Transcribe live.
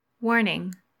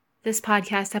Warning: this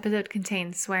podcast episode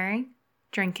contains swearing,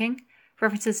 drinking,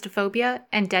 references to phobia,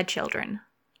 and dead children.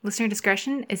 Listener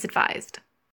discretion is advised.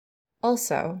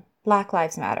 Also, Black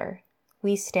Lives Matter.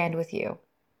 We stand with you.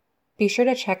 Be sure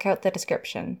to check out the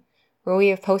description, where we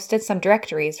have posted some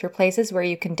directories for places where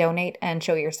you can donate and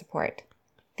show your support.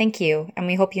 Thank you, and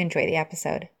we hope you enjoy the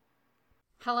episode.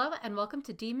 Hello, and welcome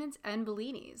to Demons and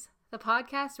Bellinis, the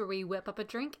podcast where we whip up a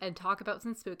drink and talk about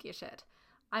some spooky shit.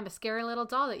 I'm a scary little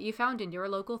doll that you found in your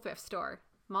local thrift store,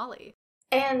 Molly.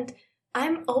 And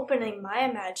I'm opening my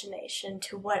imagination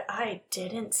to what I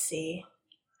didn't see,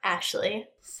 Ashley.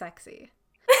 Sexy.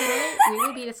 Today, we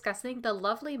will be discussing the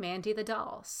lovely Mandy the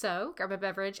doll. So, grab a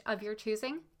beverage of your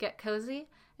choosing, get cozy,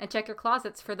 and check your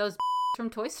closets for those from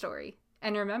Toy Story.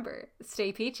 And remember,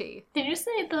 stay peachy. Did you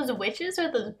say those witches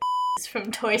or those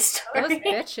from Toy Story? Those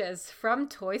bitches from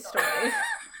Toy Story.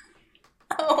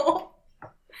 Oh.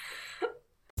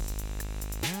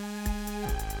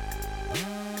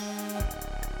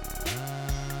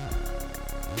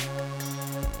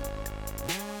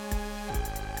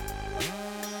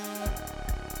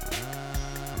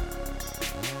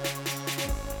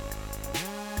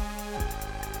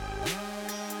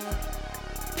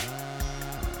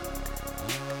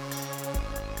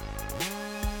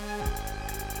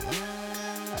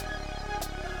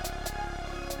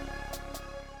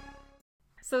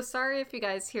 So sorry if you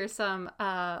guys hear some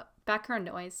background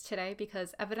noise today,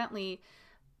 because evidently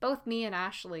both me and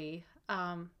Ashley,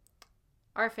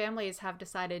 our families have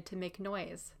decided to make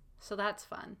noise. So that's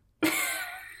fun.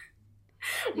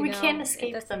 We can't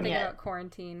escape that's them the thing yet. About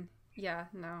quarantine. Yeah,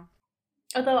 no.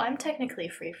 Although I'm technically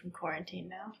free from quarantine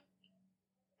now.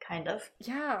 Kind of.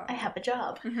 Yeah. I have a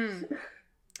job. Mm-hmm.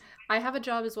 I have a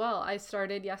job as well. I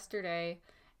started yesterday.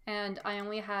 And I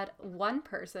only had one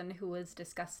person who was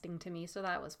disgusting to me, so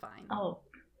that was fine. Oh,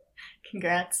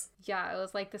 congrats. Yeah, it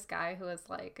was like this guy who was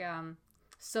like,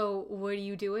 so what are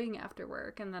you doing after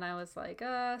work? And then I was like,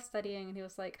 studying. And he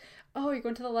was like, oh, you're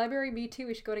going to the library? Me too.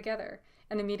 We should go together.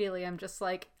 And immediately I'm just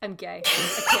like, I'm gay.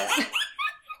 I can't.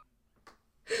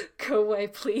 Go away,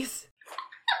 please.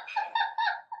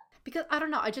 Because, I don't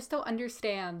know, I just don't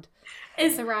understand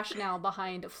the rationale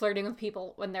behind flirting with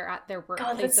people when they're at their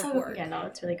place of work. Yeah, no,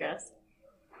 it's really gross.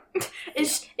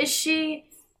 Is she,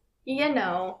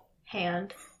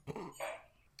 hand?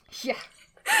 Yeah.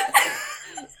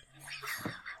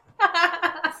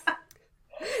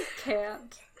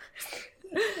 Can't.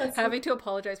 Having to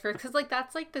apologize for it. Because,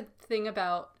 that's, the thing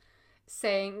about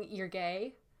saying you're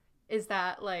gay is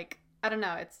that, I don't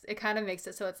know, it kind of makes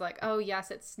it so it's like, oh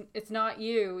yes, it's not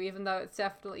you, even though it's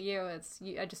definitely you. It's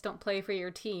you, I just don't play for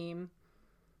your team.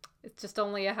 It's just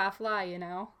only a half lie, you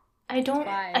know? I don't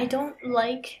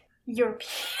like your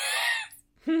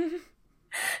penis.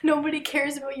 Nobody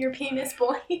cares about your penis,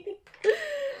 boy.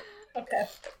 Okay.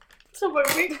 So what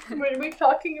are we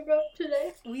talking about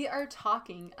today? We are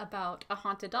talking about a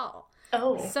haunted doll.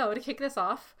 Oh. So to kick this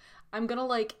off, I'm gonna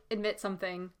admit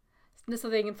something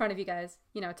in front of you guys,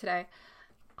 today.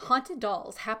 Haunted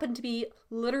dolls happen to be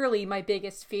literally my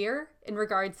biggest fear in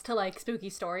regards to spooky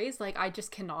stories. I just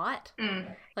cannot.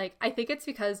 I think it's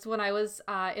because when I was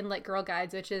in Girl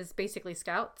Guides, which is basically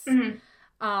Scouts,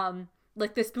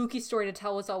 the spooky story to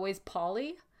tell was always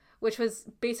Polly, which was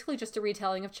basically just a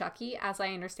retelling of Chucky, as I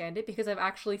understand it, because I've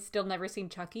actually still never seen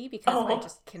Chucky because I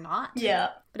just cannot. Yeah.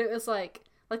 But it was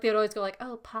they would always go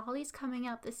oh, Polly's coming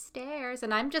up the stairs.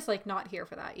 And I'm just not here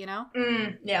for that, you know?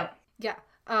 Yeah.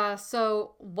 Yeah.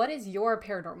 So what is your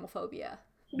paranormal phobia?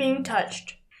 Being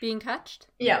touched. Being touched?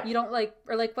 Yeah. You don't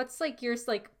what's yours,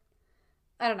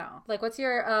 I don't know. What's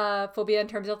your phobia in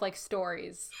terms of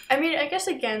stories? I mean, I guess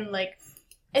again,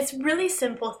 it's really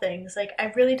simple things.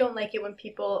 I really don't like it when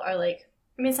people are I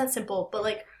mean, it's not simple,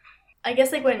 but I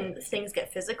guess when things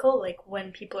get physical,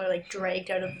 when people are dragged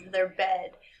out of their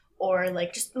bed, or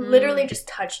just literally just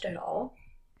touched at all.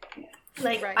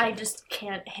 Right. I just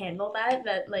can't handle that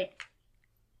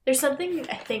there's something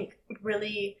I think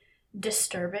really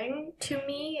disturbing to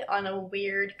me on a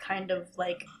weird kind of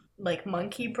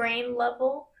monkey brain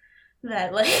level,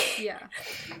 that yeah,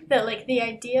 that the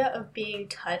idea of being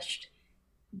touched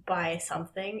by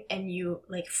something and you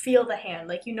feel the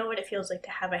hand, you know what it feels like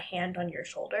to have a hand on your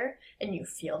shoulder and you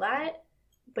feel that,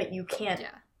 but you can't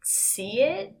see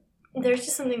it. There's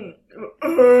just something.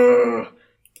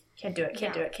 Can't do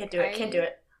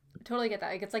it. Totally get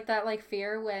that. It's that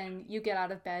fear when you get out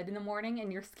of bed in the morning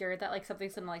and you're scared that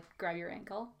something's gonna grab your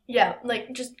ankle. Yeah,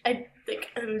 just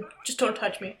don't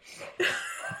touch me.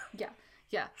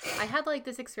 Yeah. I had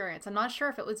this experience. I'm not sure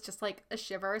if it was just a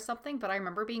shiver or something, but I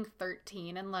remember being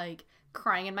 13 and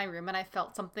crying in my room, and I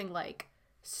felt something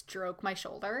stroke my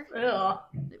shoulder. Ugh.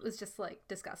 It was just, like,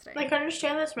 disgusting. Like, I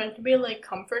understand that's meant to be, like,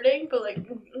 comforting, but, like,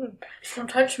 don't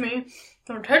touch me.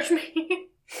 Don't touch me.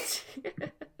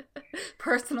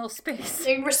 Personal space.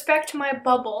 Like, respect my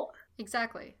bubble.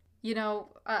 Exactly. You know,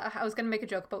 I was gonna make a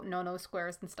joke about no-no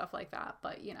squares and stuff like that,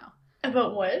 but, you know.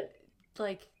 About what?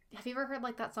 Like, have you ever heard,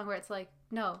 like, that song where it's like,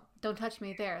 no, don't touch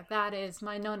me there. That is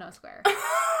my no-no square.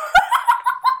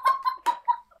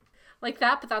 Like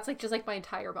that, but that's, like, just, like, my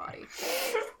entire body.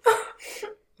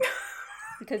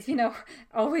 Because, you know,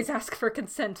 always ask for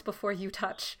consent before you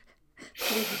touch.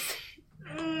 Please.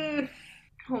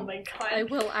 Oh my god. I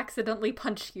will accidentally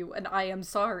punch you, and I am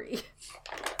sorry.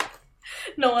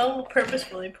 No, I will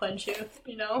purposefully punch you,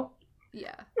 you know?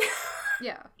 Yeah.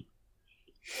 Yeah.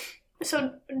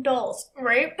 So, dolls,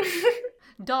 right?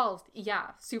 Dolls,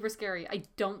 yeah, super scary. I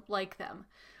don't like them.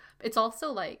 It's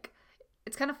also, like,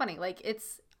 it's kind of funny. Like,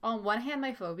 it's, on one hand,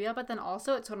 my phobia, but then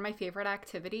also it's one of my favorite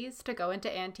activities to go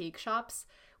into antique shops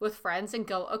with friends and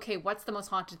go, okay, what's the most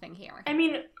haunted thing here? I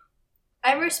mean,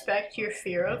 I respect your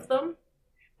fear of them,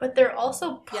 but they're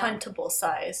also puntable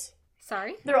size.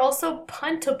 Sorry? They're also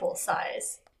puntable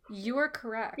size. You are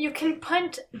correct. You can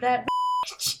punt that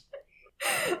bitch.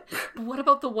 What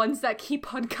about the ones that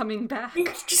keep on coming back? You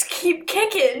just keep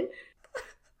kicking.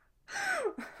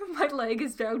 My leg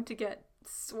is bound to get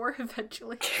sore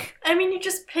eventually. I mean, you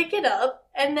just pick it up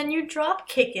and then you drop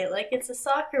kick it like it's a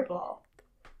soccer ball.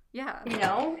 Yeah. You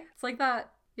know? It's like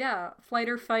that, yeah, flight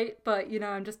or fight, but, you know,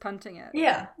 I'm just punting it.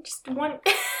 Yeah, just one.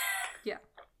 Yeah.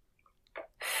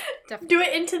 Definitely. Do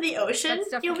it into the ocean,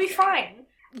 you'll be fine.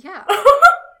 Yeah.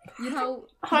 You know,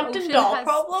 haunted doll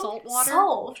problem salt water.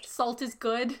 Solved. Salt is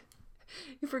good.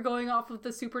 If we're going off of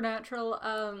the supernatural,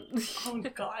 Oh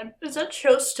god. Is that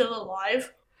show still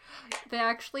alive? They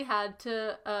actually had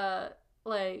to,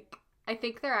 like, I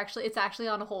think it's actually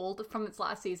on hold from its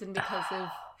last season because of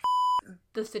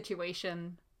the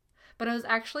situation. But I was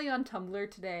actually on Tumblr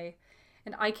today,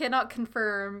 and I cannot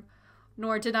confirm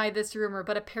nor deny this rumor,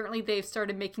 but apparently they've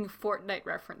started making Fortnite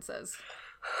references.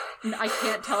 And I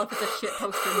can't tell if it's a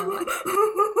shitpost or not.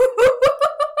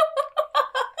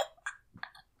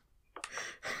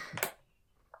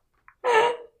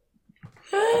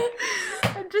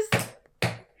 I'm just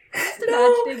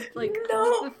imagining, like,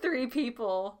 the three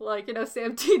people, like, you know,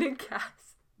 Sam, Dean, and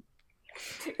Cass.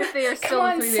 If they are still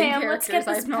the three main characters,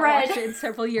 I've not watched it in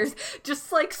several years.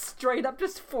 Just, like, straight up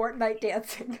just Fortnite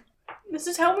dancing. This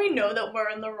is how we know that we're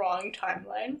in the wrong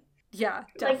timeline. Yeah,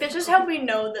 definitely. Like, this is how we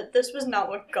know that this was not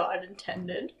what God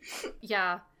intended.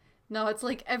 Yeah. No, it's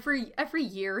like every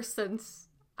year since,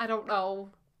 I don't know,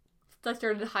 I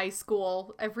started high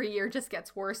school, every year just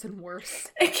gets worse and worse.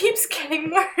 It keeps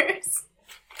getting worse.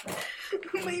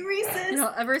 My Reese's. You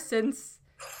know, ever since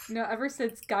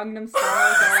Gangnam Style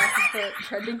got off of the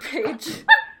trending page,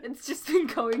 it's just been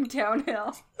going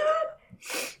downhill.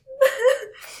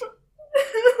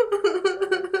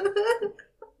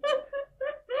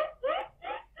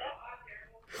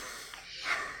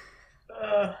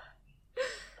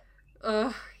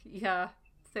 Yeah.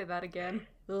 Say that again.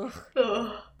 Ugh.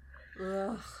 Ugh.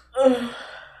 Ugh. Ugh.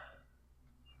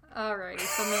 Alrighty,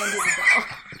 so Mandy the doll.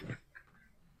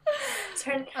 Is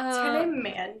her name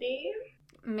Mandy?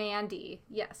 Mandy,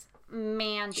 yes.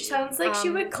 Mandy. She sounds like she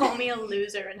would call me a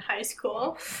loser in high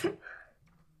school.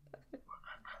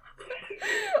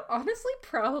 Honestly,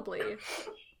 probably.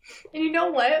 And you know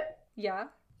what? Yeah?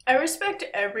 I respect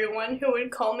everyone who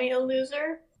would call me a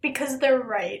loser because they're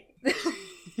right.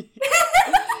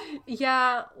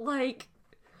 Yeah, like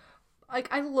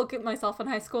I look at myself in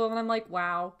high school and I'm like,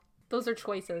 wow, those are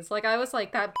choices. Like, I was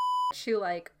like that who,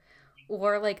 like,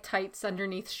 wore, like, tights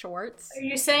underneath shorts. Are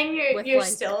you saying you're like,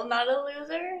 still not a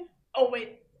loser? Oh,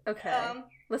 wait. Okay.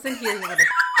 Listen here, you little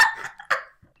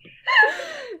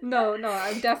No,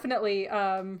 I'm definitely,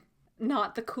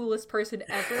 not the coolest person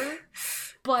ever,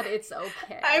 but it's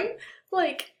okay. I'm,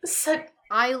 like,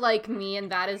 I like me, and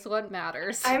that is what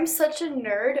matters. I'm such a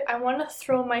nerd, I want to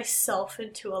throw myself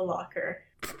into a locker.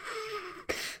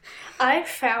 I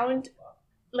found,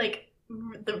 like,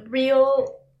 the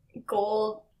real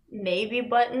gold navy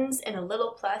buttons in a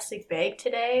little plastic bag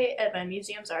today at my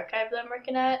museum's archive that I'm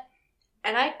working at,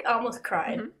 and I almost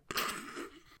cried.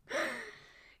 Mm-hmm.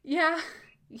 Yeah,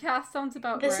 sounds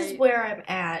about This right. is where I'm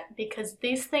at, because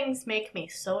these things make me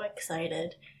so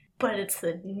excited. But it's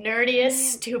the nerdiest,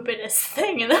 stupidest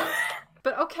thing in the world.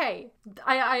 But okay,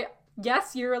 I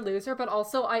yes, you're a loser, but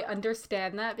also I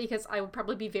understand that because I would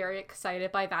probably be very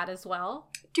excited by that as well.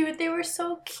 Dude, they were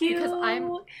so cute. Because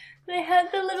They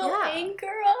had the little anchor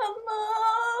on them.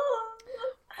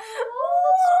 Oh,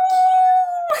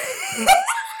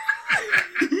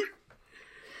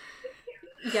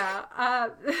 Yeah.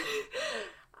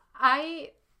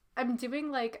 I'm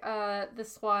doing like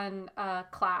this one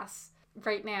class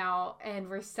right now, and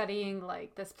we're studying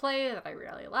like this play that I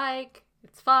really like.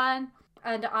 It's fun.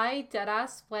 And I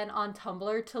deadass went on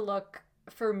Tumblr to look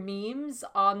for memes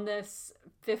on this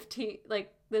this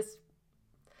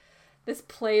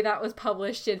play that was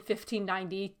published in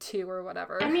 1592 or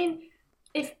whatever. I mean,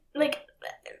 if, like,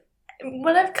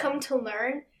 what I've come to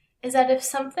learn is that if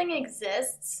something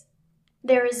exists,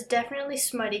 there is definitely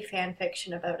smutty fan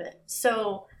fiction about it.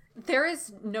 So there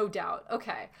is no doubt.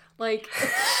 Okay. Like,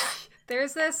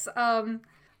 there's this,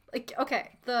 like,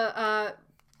 okay, the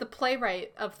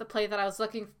playwright of the play that I was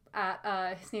looking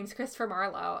at, his name's Christopher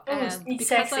Marlowe, and because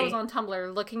sexy. I was on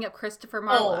Tumblr looking up Christopher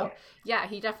Marlowe, yeah,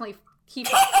 he fucks.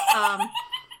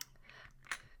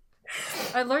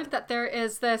 I learned that there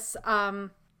is this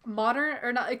modern,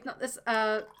 or not this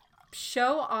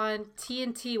show on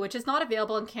TNT, which is not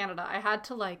available in Canada. I had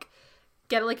to like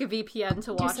get like a VPN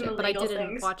to watch it, but I didn't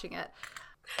end up watching it.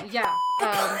 Yeah,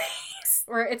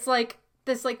 where it's like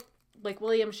this like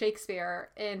William Shakespeare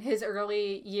in his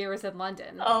early years in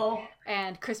London. Oh.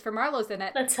 And Christopher Marlowe's in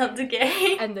it. That sounds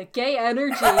gay. And the gay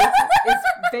energy is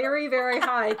very, very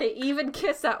high. They even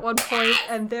kiss at one point,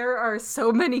 and there are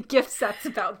so many gift sets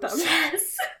about them.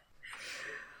 Yes.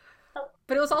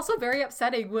 But it was also very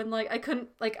upsetting when, like,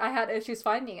 I had issues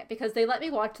finding it because they let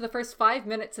me watch the first 5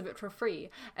 minutes of it for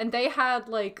free. And they had,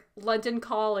 like, London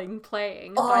Calling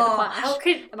playing by The Clash.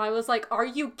 And I was like, are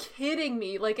you kidding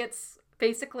me? Like, it's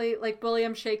basically like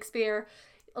William Shakespeare,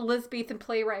 Elizabethan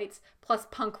playwrights, plus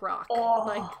punk rock.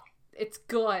 Like, it's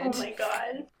good. Oh my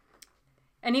god.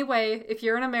 Anyway, if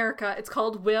you're in America, it's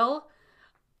called Will.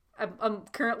 I'm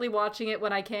currently watching it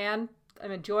when I can. I'm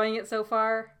enjoying it so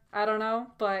far. I don't know,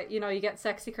 but, you know, you get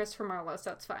sexy Christopher Marlowe,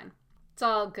 so it's fine. It's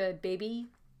all good, baby.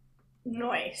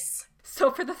 Nice. So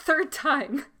for the third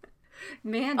time,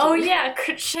 Mandy. Oh yeah,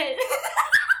 good shit.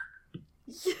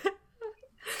 Yeah.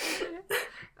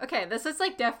 Okay, this is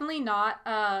like definitely not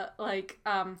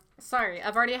sorry,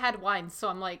 I've already had wine, so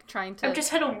I'm like trying to I've just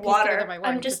had a water. My words,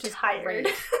 I'm just tired.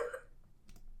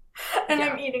 And yeah.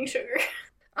 I'm eating sugar.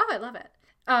 Oh, I love it.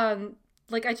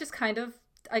 Like I just kind of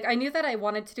I knew that I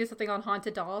wanted to do something on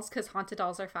haunted dolls because haunted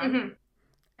dolls are fun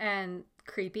and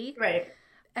creepy. Right.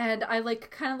 And I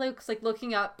like kind of like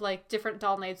looking up like different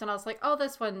doll names, and I was like, oh,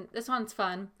 this one's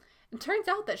fun. It turns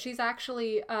out that she's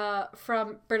actually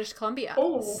from British Columbia.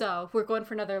 Oh. So we're going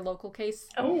for another local case.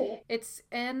 Oh. It's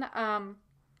in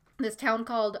this town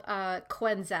called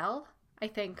Quenzel, I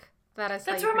think. That's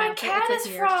where my cat is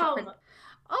from.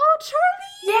 Oh,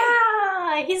 Charlie!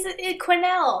 Yeah! He's in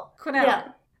Quinnell.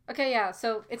 Yeah. Okay, yeah.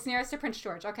 So it's nearest to Prince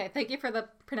George. Okay, thank you for the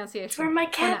pronunciation. That's where my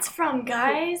cat's from,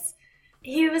 guys.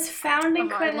 He was found in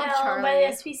Quinnell by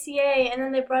the SPCA, and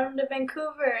then they brought him to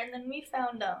Vancouver, and then we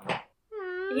found him.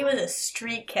 He was a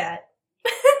street cat.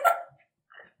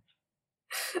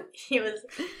 He was...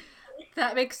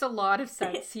 That makes a lot of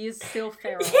sense. He is still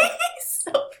feral. He's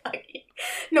so funny.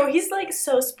 No, he's like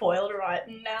so spoiled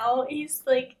rotten now. He's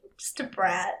like just a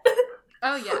brat.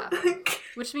 Oh yeah.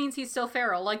 Which means he's still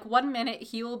feral. Like 1 minute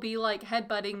he will be like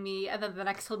headbutting me, and then the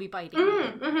next he'll be biting me.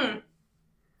 Mm-hmm.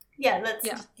 Yeah,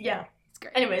 it's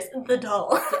great. Anyways, the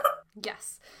doll.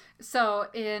 Yes. So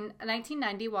in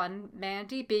 1991,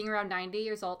 Mandy, being around 90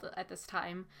 years old at this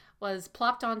time, was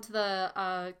plopped onto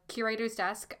the curator's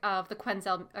desk of the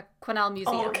Quinnell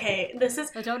Museum. Oh, okay, this is...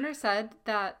 The donor said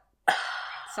that...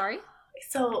 Sorry?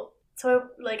 So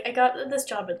like, I got this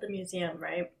job at the museum,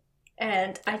 right?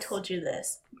 And I told you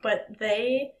this, but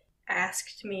they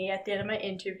asked me at the end of my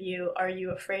interview, are you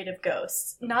afraid of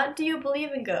ghosts? Not do you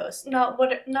believe in ghosts? Not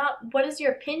what is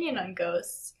your opinion on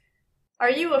ghosts? Are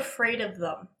you afraid of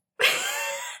them?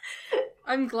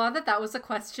 I'm glad that was a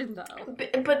question, though.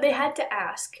 But they had to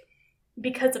ask,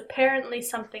 because apparently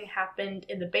something happened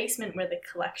in the basement where the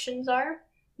collections are,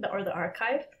 or the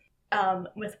archive,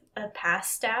 with a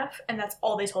past staff, and that's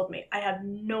all they told me. I have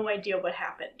no idea what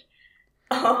happened.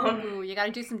 Ooh, you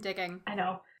gotta do some digging. I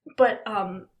know. But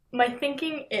my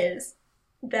thinking is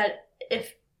that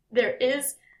if there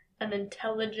is an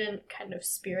intelligent kind of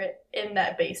spirit in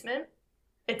that basement,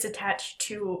 it's attached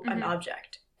to an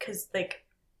object. Because, like,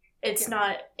 it's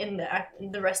not in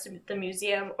the rest of the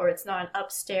museum, or it's not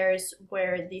upstairs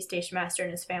where the station master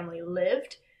and his family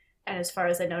lived. And as far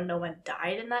as I know, no one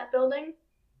died in that building.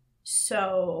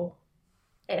 So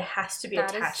it has to be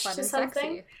attached to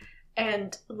something. Sexy.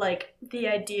 And, like, the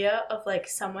idea of, like,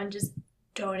 someone just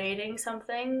donating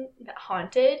something that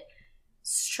haunted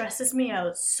stresses me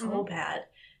out so bad.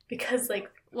 because like,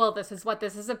 well, this is what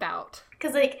this is about.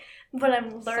 because like what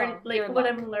I'm So,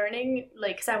 learning,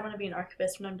 like, because I want to be an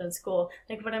archivist when I'm done school.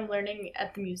 Like what I'm learning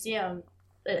at the museum,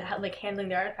 like handling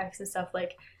the artifacts and stuff,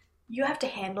 like you have to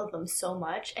handle them so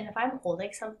much. And if I'm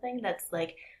holding something that's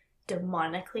like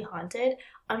demonically haunted,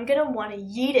 I'm gonna want to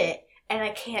yeet it, and I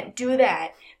can't do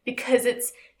that because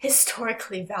it's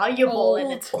historically valuable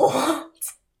and it's old.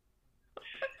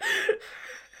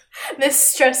 This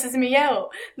stresses me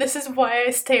out. This is why I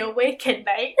stay awake at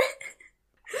night.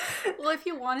 Well, if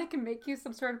you want, it can make you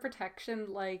some sort of protection,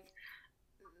 like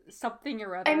something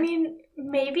or other. I mean,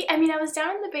 maybe. I mean, I was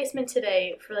down in the basement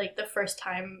today for like the first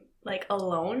time, like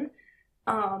alone.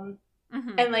 And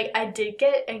like I did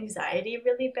get anxiety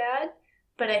really bad,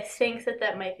 but I think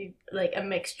that might be like a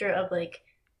mixture of like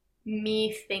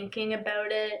me thinking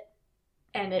about it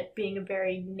and it being a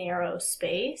very narrow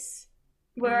space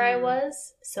where I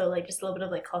was. So like just a little bit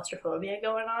of like claustrophobia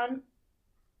going on.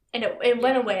 And it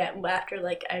went away after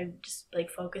like I just like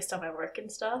focused on my work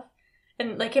and stuff.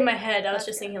 And like in my head I was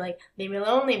just thinking like, leave me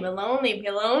alone, leave me alone, leave me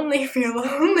alone, leave me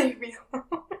alone, leave me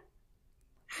alone.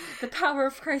 The power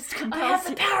of Christ compels I have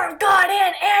the you. power of God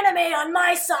and anime on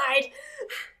my side.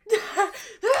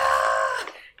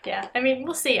 Yeah, I mean,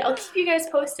 we'll see. I'll keep you guys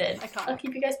posted. I'll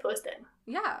keep you guys posted.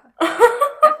 Yeah,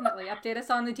 definitely. Update us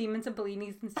on the Demons of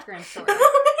Bellinis Instagram story.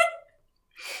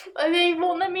 They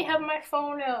won't let me have my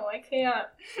phone out. I can't.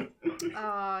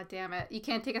 Oh, damn it. You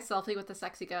can't take a selfie with the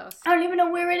sexy ghost. I don't even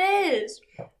know where it is.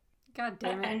 God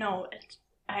damn it. I know.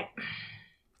 I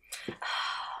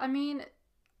mean,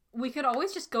 we could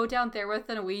always just go down there with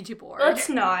an Ouija board. Let's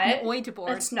not. An Ouija board.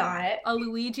 Let's not. A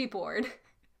Luigi board.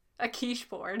 A quiche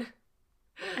board.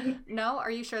 No? Are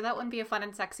you sure that wouldn't be a fun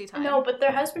and sexy time? No, but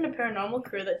there has been a paranormal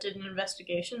crew that did an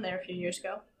investigation there a few years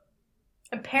ago.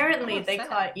 Apparently, they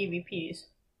caught EVPs.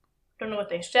 Don't know what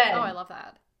they said. Oh, I love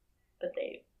that. But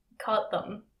they caught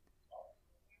them.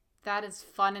 That is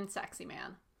fun and sexy,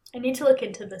 man. I need to look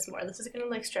into this more. This is gonna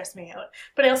like stress me out.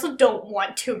 But I also don't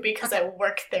want to because I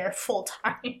work there full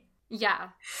time. Yeah.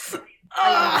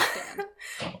 I understand.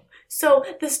 So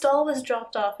this doll was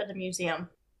dropped off at a museum.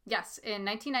 Yes, in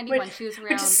 1991, she was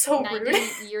around so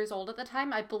 90 years old at the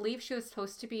time. I believe she was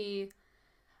supposed to be,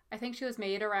 I think she was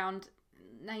made around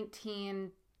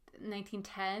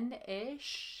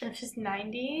 1910-ish. And she's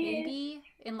 90? Maybe?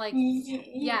 In like,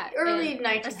 early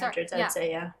 1900s, I'd say,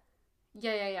 yeah.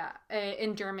 Yeah.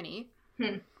 In Germany.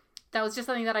 That was just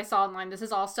something that I saw online. This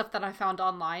is all stuff that I found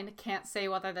online. Can't say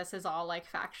whether this is all like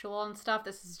factual and stuff.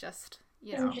 This is just,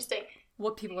 interesting.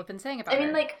 What people have been saying about her. I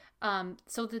mean, like, I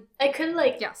could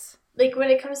like, yes, like when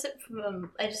it comes to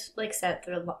I just like sat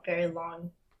through a very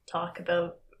long talk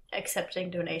about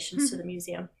accepting donations to the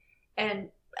museum,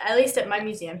 and at least at my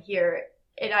museum here,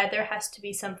 it either has to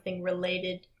be something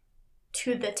related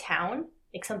to the town,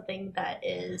 like something that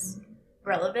is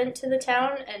relevant to the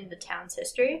town and the town's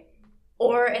history,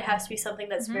 or it has to be something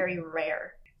that's very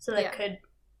rare. So that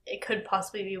it could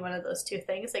possibly be one of those two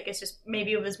things. Like it's just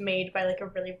maybe it was made by like a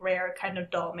really rare kind of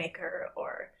doll maker,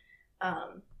 or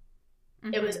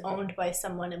it was owned by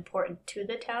someone important to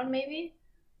the town. Maybe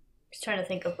just trying to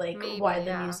think of like why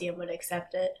the museum would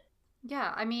accept it.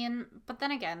 Yeah, I mean, but then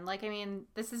again, like, I mean,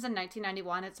 this is in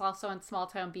 1991. It's also in small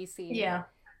town BC. Yeah.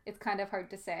 It's kind of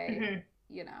hard to say,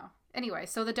 Anyway,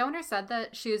 so the donor said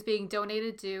that she was being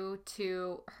donated due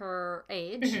to her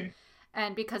age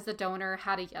and because the donor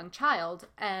had a young child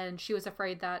and she was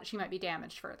afraid that she might be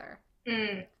damaged further.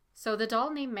 So the doll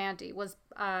named Mandy was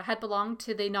had belonged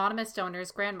to the anonymous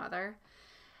donor's grandmother,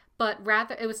 but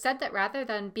it was said that rather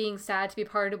than being sad to be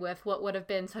parted with what would have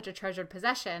been such a treasured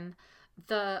possession,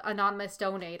 the anonymous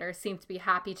donator seemed to be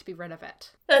happy to be rid of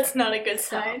it. That's not a good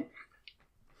sign.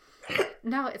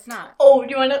 No, it's not. Oh, do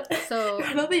you want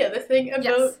to know the other thing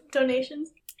about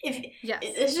donations?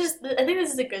 It's just, I think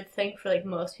this is a good thing for like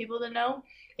most people to know.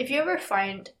 If you ever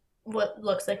find what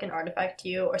looks like an artifact to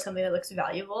you or something that looks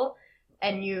valuable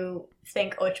and you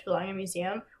think, oh, it should belong in a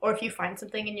museum, or if you find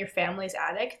something in your family's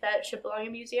attic that should belong in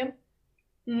a museum,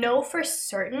 know for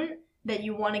certain that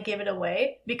you want to give it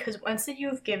away, because once that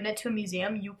you've given it to a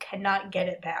museum, you cannot get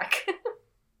it back.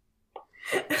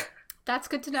 That's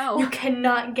good to know. You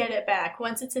cannot get it back.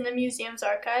 Once it's in the museum's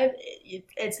archive,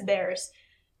 it's theirs.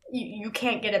 You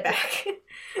can't get it back.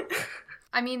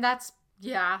 I mean, that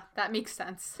makes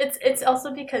sense. It's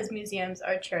also because museums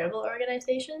are charitable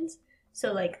organizations,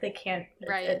 so like they can't.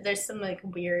 Right. There's some like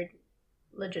weird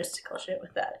logistical shit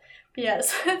with that. But yeah,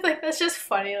 so like that's just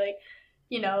funny. Like,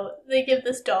 they give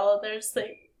this doll, they're just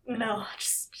like, no,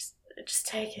 just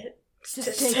take it.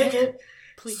 Just take it,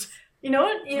 please. You know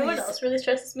what else really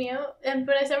stresses me out? And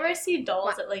whenever I see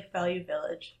dolls at like Value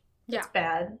Village, it's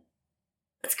bad.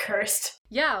 It's cursed.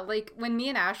 Yeah, like when me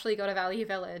and Ashley go to Valley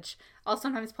Village, I'll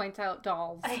sometimes point out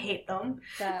dolls I hate them.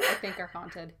 that I think are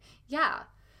haunted. Yeah.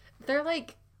 They're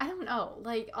like, I don't know.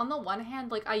 Like, on the one hand,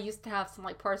 like, I used to have some,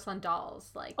 like, porcelain dolls,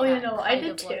 like, Oh, you that know, I kind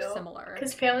did of too. looked similar.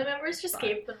 Because family members just But-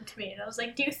 gave them to me. And I was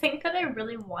like, do you think that I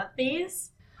really want these?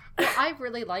 Well, I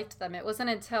really liked them. It wasn't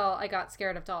until I got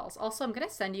scared of dolls. Also, I'm going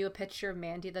to send you a picture of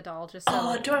Mandy the doll just so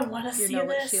Oh, do I want to you see know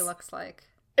this? what she looks like.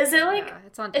 Is it like, Yeah,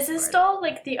 it's on is this Discord. doll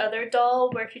like the other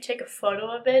doll where if you take a photo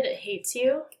of it, it hates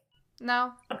you?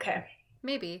 No, Okay.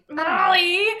 maybe. I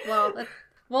don't know. Molly!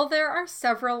 Well, there are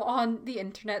several on the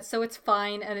internet, so it's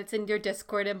fine, and it's in your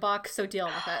Discord inbox, so deal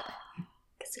with it.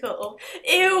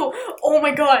 Ew! Oh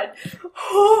my god!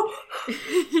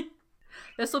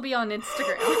 This will be on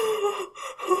Instagram.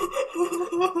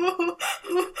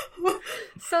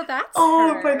 So that's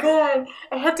Oh her. my god!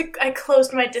 I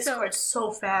closed my Discord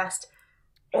so fast.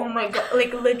 Oh my god,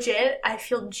 like legit, I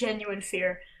feel genuine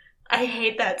fear. I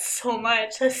hate that so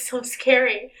much. That's so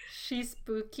scary. She's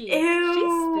spooky. Ew. She's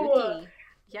spooky.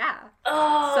 Yeah.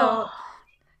 Oh. So,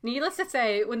 needless to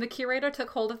say, when the curator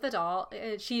took hold of the doll,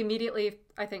 she immediately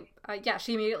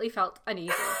felt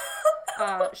uneasy.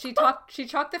 She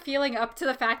chalked the feeling up to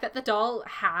the fact that the doll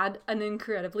had an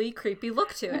incredibly creepy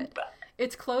look to it.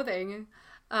 Its clothing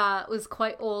was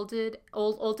quite old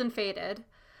and faded.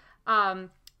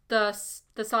 The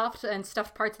soft and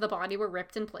stuffed parts of the body were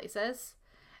ripped in places.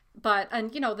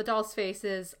 And the doll's face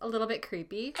is a little bit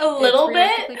creepy. A little it's bit?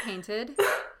 realistically painted.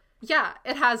 Yeah,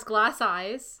 it has glass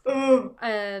eyes. Ooh.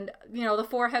 And, the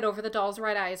forehead over the doll's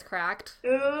right eye is cracked.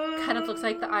 Kind of looks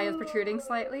like the eye is protruding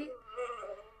slightly.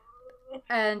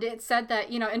 And it said that,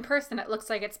 in person it looks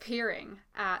like it's peering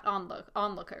at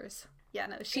onlookers. Yeah,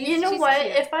 no, she's You know she's what?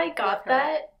 cute. If I got Love her.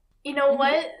 that, you know Mhm.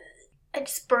 what? I'd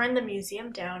just burn the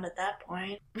museum down at that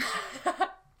point.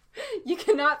 You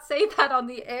cannot say that on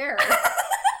the air.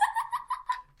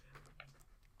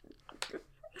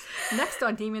 Next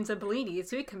on Demons and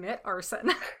Bellinis, we commit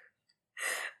arson.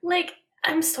 Like,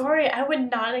 I'm sorry, I would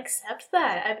not accept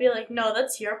that. I'd be like, no,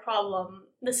 that's your problem.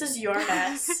 This is your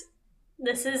mess.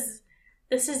 This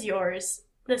is yours.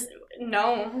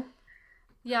 No.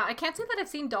 Yeah, I can't say that I've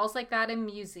seen dolls like that in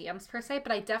museums per se,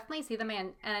 but I definitely see them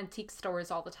in antique stores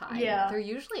all the time. Yeah. They're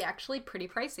usually actually pretty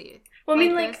pricey. Well, I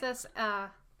mean, like, there's this,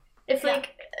 if, yeah.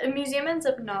 like, a museum ends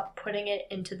up not putting it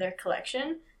into their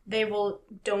collection, they will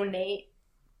donate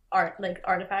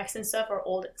artifacts and stuff, or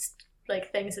old,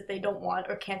 like, things that they don't want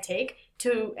or can't take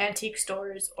to antique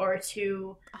stores or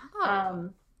to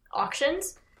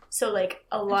auctions. So, like,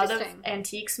 a lot of Interesting.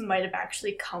 antiques might have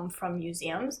actually come from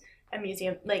museums. A lot That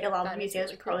of is museums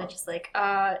really are probably cool. just like,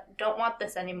 don't want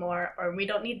this anymore, or we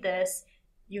don't need this.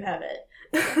 You have it.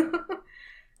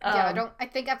 I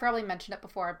think I've probably mentioned it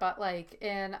before, but like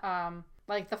in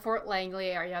like the Fort Langley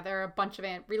area, there are a bunch of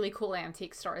really cool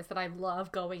antique stores that I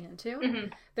love going into.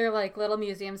 Mhm. They're like little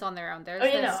museums on their own. There's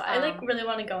I really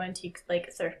want to go antique,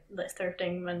 like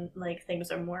thrifting when like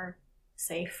things are more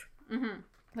safe. Mm-hmm.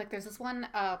 Like there's this one,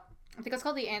 I think it's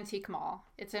called the Antique Mall.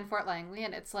 It's in Fort Langley,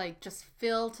 and it's like just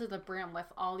filled to the brim with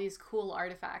all these cool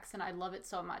artifacts, and I love it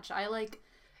so much. I like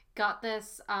got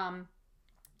this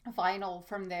vinyl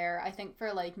from there, I think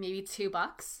for like maybe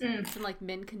 $2. It's in like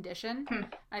mint condition.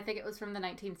 I think it was from the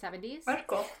 1970s. That's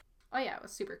cool. Oh yeah, it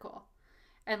was super cool.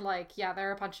 And like, yeah, there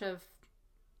are a bunch of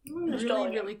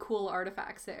Nostalgia. really cool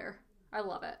artifacts there. I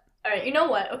love it. All right, you know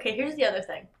what? Okay, here's the other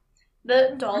thing.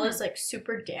 The doll is like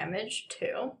super damaged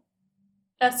too.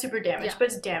 Not super damaged, Yeah. but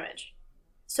it's damaged.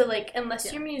 So like, unless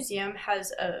Yeah. your museum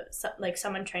has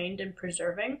someone trained in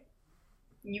preserving,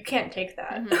 you can't take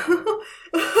that.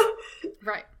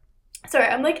 Right. Sorry,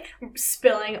 I'm like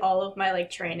spilling all of my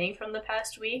like training from the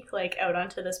past week like out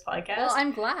onto this podcast. Well,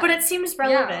 I'm glad. But it seems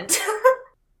relevant.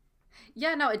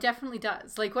 Yeah, no, it definitely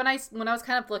does. Like when I was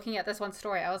kind of looking at this one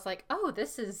story, I was like, "Oh,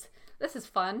 this is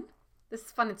fun. This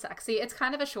is fun and sexy." It's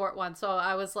kind of a short one, so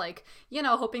I was like,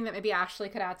 hoping that maybe Ashley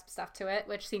could add some stuff to it,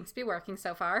 which seems to be working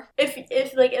so far. If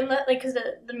like because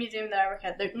the museum that I work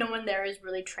at, no one there is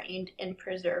really trained in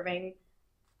preserving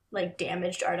like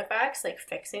damaged artifacts, like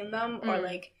fixing them, or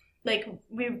like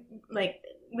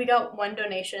we got one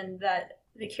donation that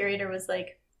the curator was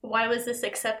like, "Why was this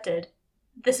accepted?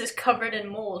 This is covered in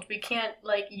mold. We can't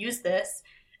like use this."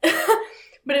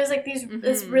 But it was like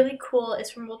it's really cool.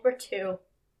 It's from World War II.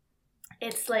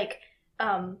 It's like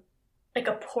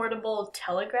a portable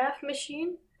telegraph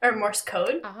machine or Morse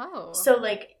code. Oh. So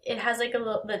like it has like a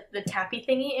little the tappy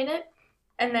thingy in it,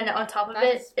 and then on top of That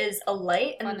it is is a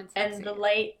light, fun and and sexy. the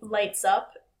light lights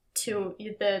up to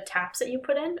the taps that you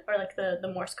put in, or like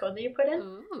the Morse code that you put in.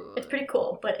 Ooh. It's pretty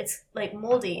cool, but it's like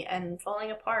moldy and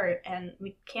falling apart, and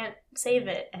we can't save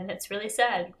it, and it's really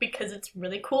sad because it's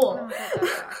really cool. Oh, that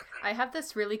does suck. I have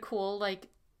this really cool like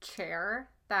chair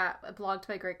that belonged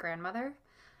to my great grandmother.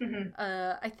 Mm-hmm.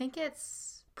 I think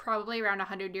it's probably around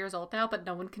 100 years old now, but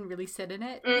no one can really sit in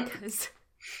it because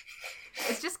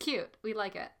it's just cute. We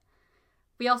like it.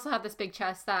 We also have this big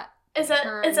chest that Is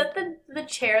that the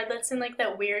chair that's in like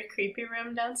that weird creepy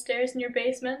room downstairs in your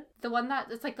basement? the one that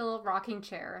it's like the little rocking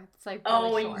chair. It's like Oh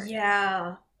really short.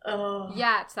 yeah. Oh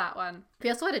Yeah, it's that one. We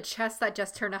also had a chest that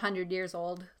just turned 100 years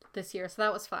old this year, so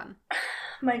that was fun.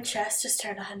 My chest just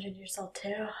turned 100 years old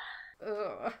too.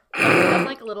 Ugh. It has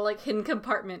like a little like hidden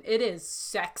compartment. It is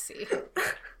sexy.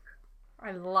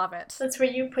 I love it. That's where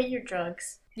you put your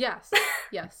drugs. Yes.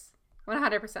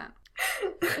 100%.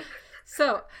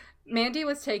 So, Mandy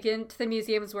was taken to the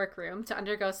museum's workroom to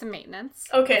undergo some maintenance.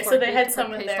 Okay, so they being had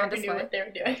someone placed there on who knew display. what they were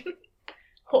doing.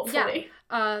 Hopefully.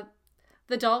 Yeah.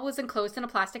 The doll was enclosed in a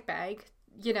plastic bag,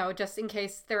 just in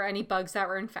case there were any bugs that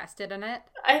were infested in it.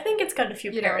 I think it's got a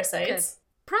few parasites.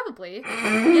 Probably.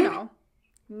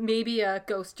 Maybe a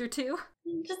ghost or two.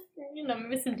 Just,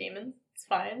 maybe some demons. It's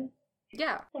fine.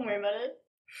 Yeah. Don't worry about it.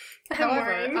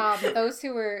 However, those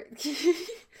who were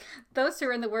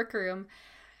in the workroom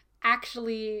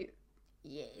actually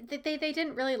they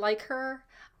didn't really like her.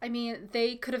 I mean,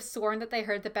 they could have sworn that they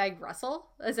heard the bag rustle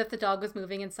as if the dog was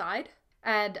moving inside.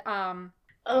 And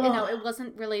it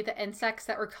wasn't really the insects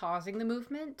that were causing the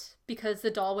movement because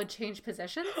the doll would change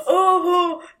positions.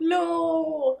 Oh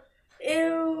no.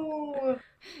 Ew.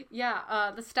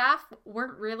 Yeah, the staff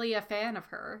weren't really a fan of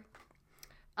her.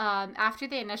 After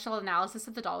the initial analysis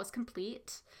of the doll was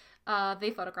complete,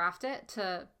 they photographed it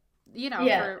to,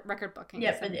 for record bookings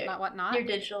and whatnot. Your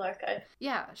digital archive.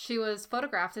 Yeah, she was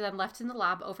photographed and then left in the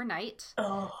lab overnight.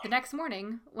 Oh. The next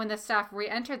morning, when the staff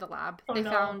re-entered the lab, they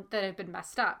found that it had been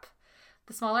messed up.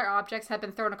 The smaller objects had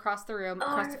been thrown across the room,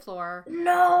 across the floor.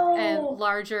 No! And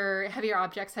larger, heavier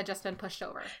objects had just been pushed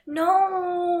over.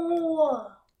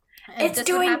 No! And it's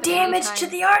doing damage to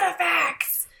the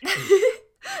artifacts!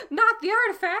 Not the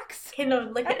artifacts!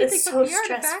 It's so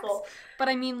stressful. But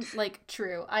I mean,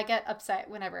 true. I get upset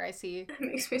whenever I see that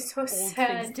makes me so old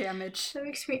sad. things damaged. That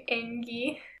makes me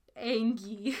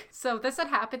Angry. So this had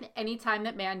happened anytime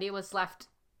that Mandy was left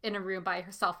in a room by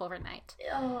herself overnight.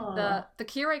 Oh. The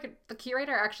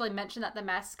curator actually mentioned that the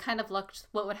mess kind of looked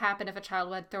what would happen if a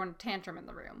child had thrown a tantrum in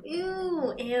the room.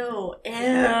 Ew.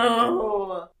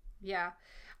 Yeah.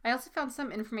 I also found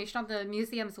some information on the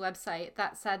museum's website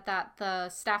that said that the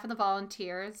staff and the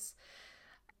volunteers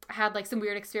had some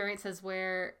weird experiences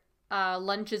where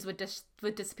lunches would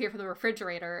disappear from the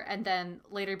refrigerator and then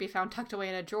later be found tucked away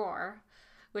in a drawer,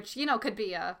 which could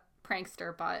be a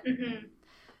prankster, but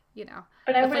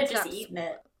But I would have just eaten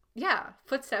it. Yeah,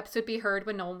 footsteps would be heard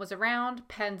when no one was around.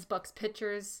 Pens, books,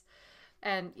 pictures,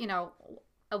 and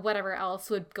whatever else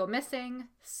would go missing.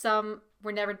 Some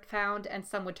were never found and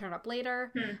some would turn up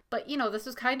later. But, this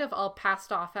was kind of all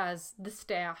passed off as the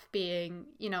staff being,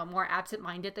 more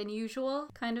absent-minded than usual,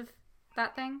 kind of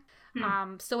that thing.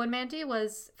 So when Mandy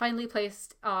was finally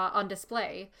placed on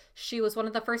display, she was one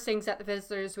of the first things that the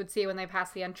visitors would see when they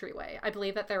passed the entryway. I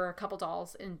believe that there were a couple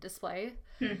dolls in display.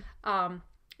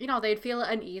 They'd feel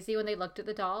uneasy when they looked at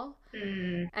the doll.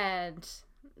 And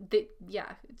it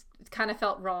kind of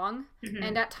felt wrong.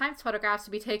 And at times photographs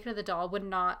would be taken of the doll would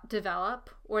not develop,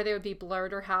 or they would be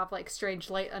blurred or have strange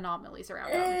light anomalies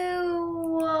around them.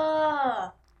 Ew.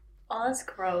 Oh, that's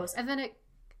gross. And then it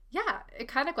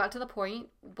kind of got to the point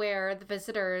where the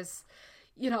visitors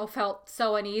felt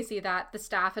so uneasy that the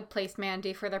staff had placed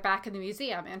Mandy further back in the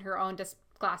museum in her own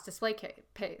glass display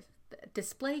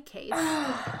case.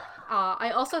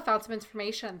 I also found some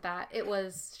information that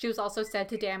she was also said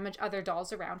to damage other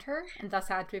dolls around her and thus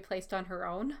had to be placed on her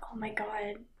own. Oh my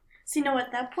god. So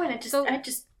at that point I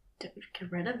just get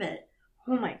rid of it.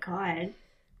 Oh my god.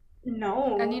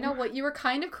 No. And you know what? You were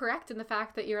kind of correct in the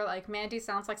fact that you're Mandy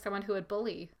sounds like someone who would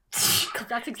bully.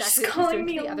 That's exactly what she's doing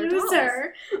to the other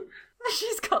loser. Dolls.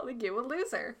 She's calling you a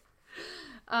loser.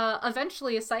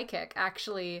 Eventually, a psychic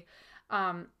actually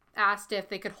asked if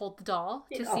they could hold the doll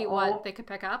to see what they could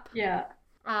pick up. Yeah.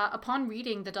 Upon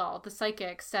reading the doll, the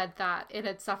psychic said that it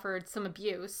had suffered some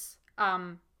abuse.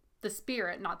 The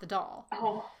spirit, not the doll.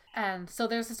 Oh. And so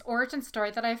there's this origin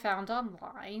story that I found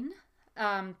online.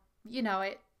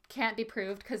 It can't be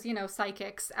proved because,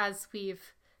 psychics, as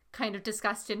we've kind of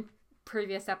discussed in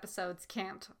previous episodes,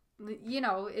 can't,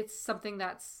 it's something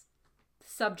that's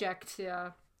subject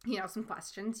to, some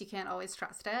questions. You can't always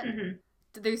trust it.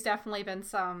 There's definitely been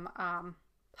some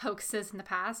hoaxes in the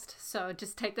past, so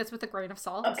just take this with a grain of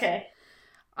salt. Okay.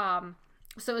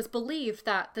 So it's believed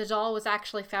that the doll was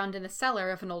actually found in the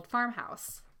cellar of an old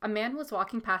farmhouse. A man was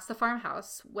walking past the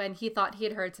farmhouse when he thought he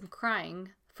had heard some crying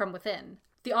from within.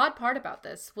 The odd part about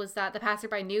this was that the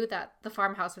passerby knew that the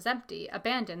farmhouse was empty,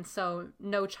 abandoned, so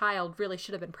no child really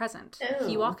should have been present. Ew.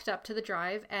 He walked up to the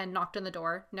drive and knocked on the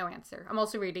door. No answer. I'm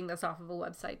also reading this off of a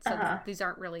website, so these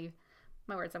aren't really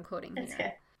my words I'm quoting That's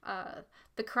here. okay.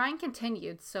 The crying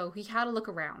continued, so he had a look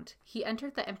around. He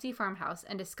entered the empty farmhouse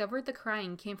and discovered the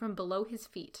crying came from below his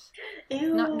feet.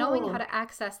 Ew. Not knowing how to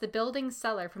access the building's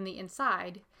cellar from the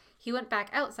inside, he went back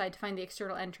outside to find the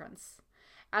external entrance.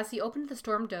 As he opened the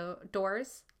storm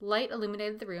doors, light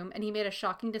illuminated the room, and he made a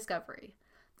shocking discovery.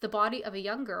 The body of a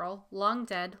young girl, long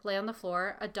dead, lay on the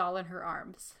floor, a doll in her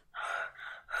arms.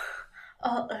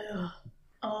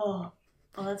 Oh,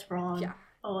 that's wrong. Yeah.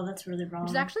 Oh, that's really wrong.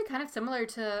 Which is actually kind of similar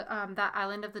to that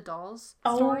Island of the Dolls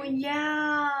Oh, story.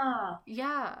 yeah.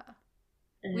 Yeah.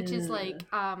 Which is like,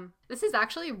 this is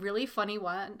actually a really funny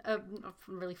one,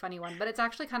 but it's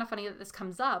actually kind of funny that this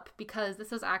comes up because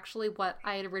this is actually what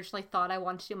I had originally thought I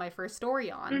wanted to do my first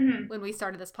story on when we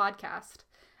started this podcast.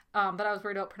 But I was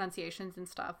worried about pronunciations and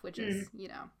stuff, which is,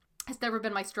 has never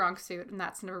been my strong suit, and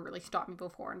that's never really stopped me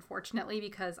before, unfortunately,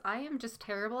 because I am just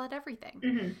terrible at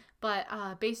everything.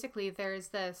 But basically, there's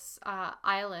this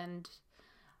island,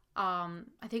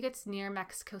 I think it's near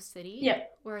Mexico City,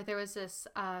 where there was this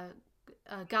a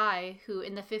guy who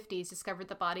in the 50s discovered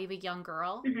the body of a young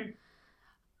girl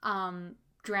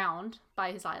drowned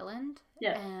by his island.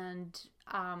 And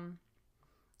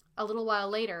a little while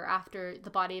later, after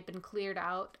the body had been cleared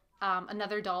out,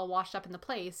 another doll washed up in the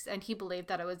place, and he believed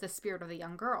that it was the spirit of the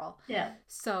young girl.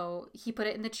 So he put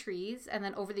it in the trees, and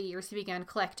then over the years he began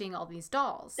collecting all these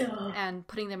dolls and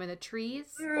putting them in the trees.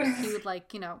 He would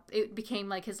it became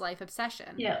like his life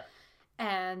obsession.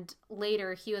 And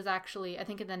later, he was actually, I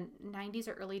think in the 90s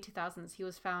or early 2000s, he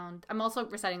was found... I'm also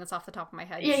reciting this off the top of my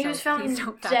head. Yeah, he was found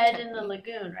dead in the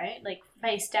lagoon, right? Like,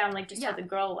 face down, like just how the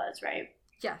girl was, right?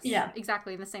 Yes. Yeah.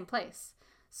 Exactly, in the same place.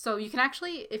 So you can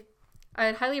actually...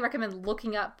 I'd highly recommend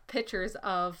looking up pictures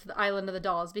of the Island of the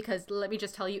Dolls, because let me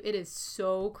just tell you, it is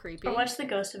so creepy. Or watch the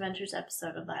Ghost Adventures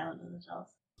episode of the Island of the Dolls.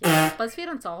 Yeah, BuzzFeed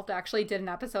Unsolved actually did an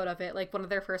episode of it, like one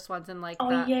of their first ones, and like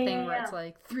where it's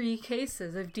like 3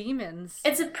 cases of demons.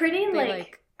 It's a pretty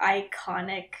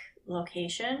iconic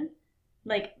location.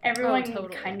 Like everyone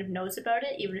kind of knows about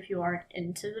it, even if you aren't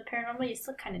into the paranormal, you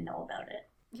still kind of know about it.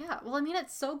 Yeah, well, I mean,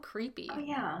 it's so creepy. Oh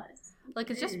yeah,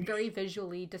 it's just very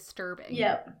visually disturbing.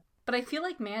 Yep. But I feel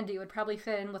like Mandy would probably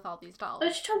fit in with all these dolls.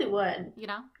 Oh, she totally would. You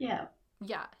know? Yeah.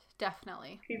 Yeah,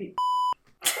 definitely. Creepy.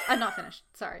 I'm not finished.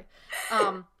 Sorry.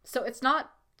 So it's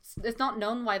not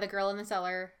known why the girl in the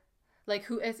cellar,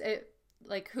 who it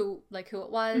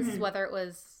was, whether it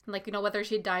was whether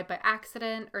she died by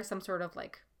accident or some sort of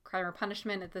crime or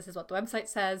punishment. If this is what the website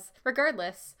says.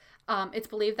 Regardless, it's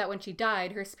believed that when she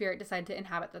died, her spirit decided to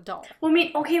inhabit the doll. Well,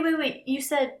 wait. You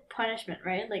said punishment,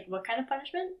 right? Like what kind of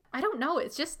punishment? I don't know.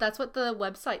 It's just that's what the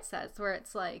website says, where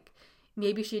it's like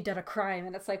maybe she did a crime,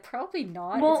 and it's like probably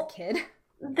not. Well, as a kid.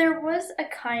 There was a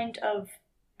kind of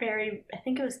I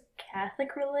think it was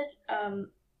Catholic form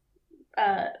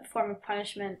of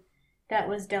punishment that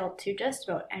was dealt to just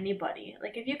about anybody.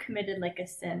 Like if you committed a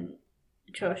sin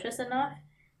atrocious enough,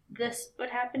 this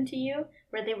would happen to you,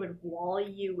 where they would wall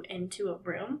you into a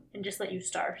room and just let you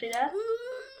starve to death.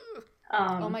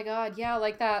 Oh my god, yeah,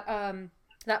 like that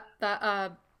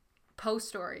Poe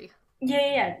story.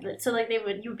 Yeah. So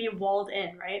you'd be walled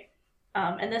in, right?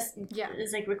 And this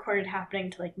is recorded happening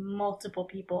to multiple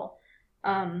people.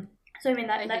 So I mean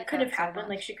that could have happened.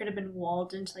 So she could have been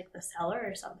walled into the cellar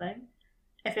or something.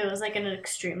 If it was an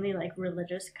extremely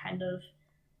religious kind of,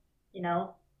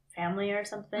 family or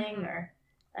something, or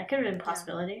that could have been a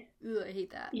possibility. Yeah. Ooh, I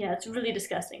hate that. Yeah, it's really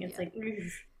disgusting. It's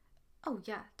oh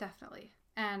yeah, definitely.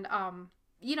 And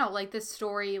this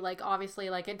story, obviously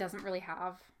it doesn't really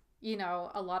have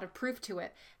a lot of proof to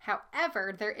it.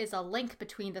 However, there is a link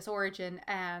between this origin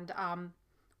and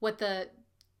what the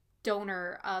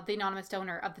donor, the anonymous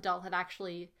donor of the doll, had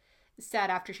actually said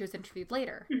after she was interviewed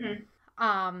later.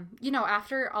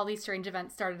 After all these strange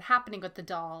events started happening with the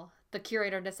doll, the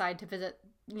curator decided to visit,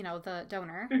 the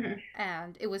donor,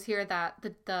 and it was here that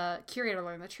the curator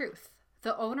learned the truth.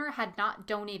 The owner had not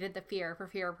donated the fear for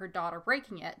fear of her daughter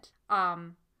breaking it.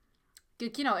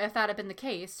 If that had been the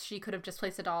case, she could have just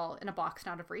placed the doll in a box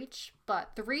and out of reach.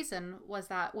 But the reason was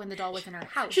that when the doll was in her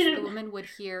house, the woman would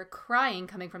hear crying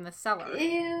coming from the cellar.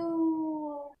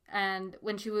 Ew. And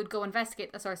when she would go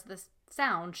investigate the source of the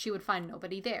sound, she would find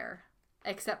nobody there.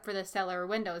 except for the cellar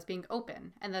windows being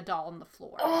open and the doll on the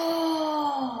floor.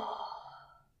 Oh,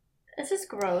 this is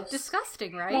gross.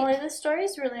 Disgusting, right? Molly, this story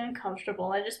is really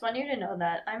uncomfortable. I just want you to know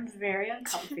that. I'm very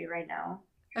uncomfy right now.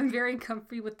 I'm very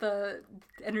comfy with the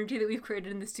energy that we've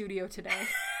created in the studio today.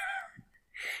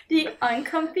 The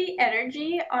uncomfy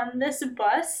energy on this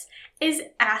bus is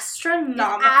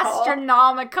astronomical.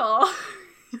 Astronomical.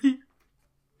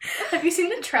 Have you seen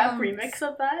the trap remix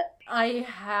of that? I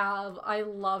have. I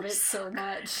love it so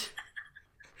much.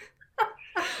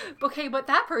 Okay, but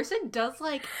that person does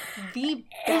like the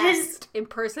best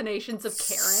impersonations of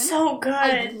Karen. So good.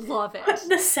 I love it.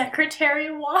 The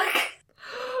secretary walk.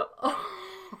 Oh.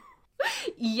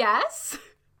 Yes.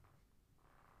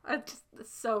 It's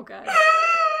so good.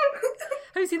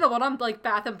 Have you seen the one on like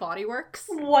Bath and Body Works?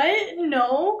 What?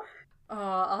 No.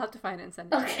 I'll have to find it and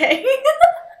send it. Okay.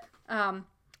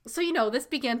 So, you know, this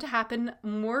began to happen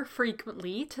more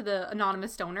frequently to the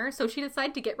anonymous donor, so she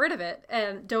decided to get rid of it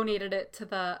and donated it to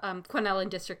the Quinellen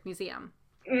District Museum.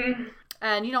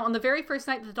 And, you know, on the very first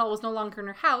night that the doll was no longer in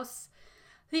her house,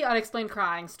 the unexplained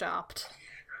crying stopped.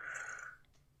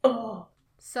 Oh.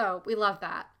 So, we love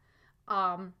that.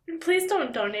 Please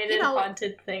don't donate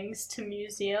haunted things to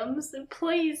museums.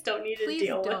 Please don't need to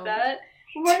deal with that.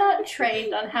 We're not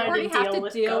trained on how to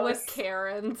deal with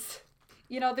Karens.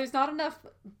 You know, there's not enough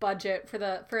budget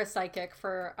for a psychic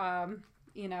for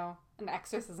you know, an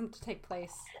exorcism to take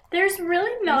place. There's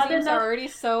really not Museums enough. Are already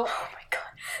so. Oh my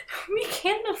god, we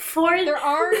can't afford. They're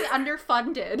already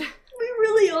underfunded. We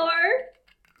really are.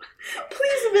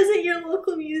 Please visit your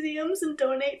local museums and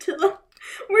donate to them.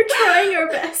 We're trying our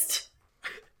best.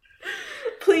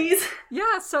 Please.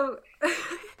 Yeah, so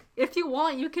if you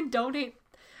want, you can donate,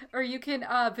 or you can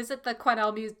visit the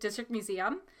Quinelle District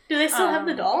Museum. Do they still have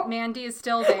the doll? Mandy is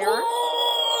still there.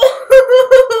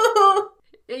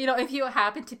 You know, if you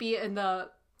happen to be in the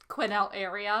Quinelle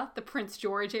area, the Prince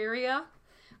George area,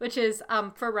 which is,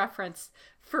 for reference,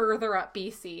 further up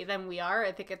BC than we are.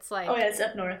 I think it's like... Oh yeah, it's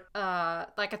up north.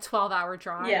 Like a 12-hour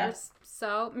drive. Yeah.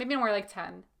 So, maybe more like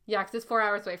 10. Yeah, because it's 4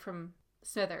 hours away from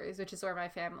Smithers, which is where my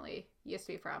family used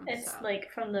to be from. It's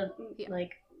like from the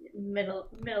like middle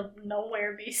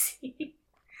nowhere BC.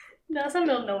 No, it's not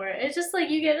middle nowhere. It's just like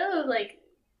you get out of like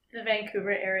the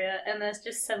Vancouver area, and that's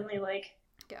just suddenly like.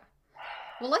 Yeah.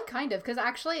 Well, like kind of, because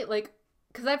actually, like,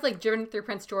 because I've like driven through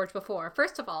Prince George before.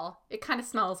 First of all, it kind of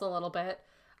smells a little bit.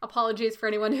 Apologies for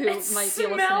anyone who might be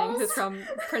listening who's from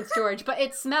Prince George, but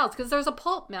it smells because there's a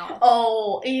pulp mill.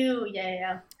 Oh, ew,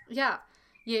 yeah.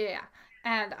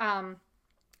 And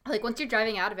like once you're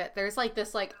driving out of it, there's like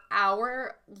this like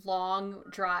hour-long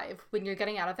drive when you're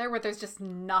getting out of there where there's just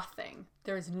nothing.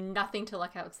 There's nothing to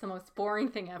look at. It's the most boring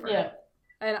thing ever. Yeah.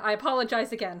 And I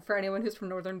apologize again for anyone who's from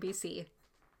northern BC.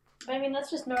 I mean, that's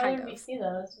just northern BC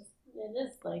though. It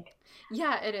is like.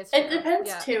 Yeah, it is. It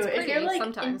depends too. If you're like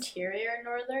sometimes. Interior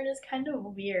northern is kind of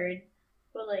weird,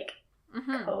 but like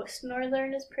coast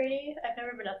northern is pretty. I've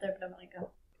never been up there, but I want to go.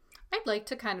 I'd like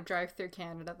to kind of drive through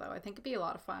Canada though. I think it'd be a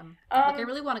lot of fun. Like I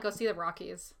really want to go see the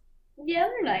Rockies. Yeah,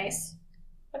 they're nice.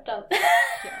 I've done. Yeah.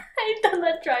 I've done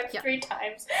that drive 3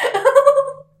 times.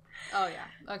 Oh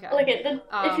yeah. Okay. Like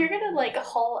if you're gonna like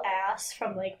haul ass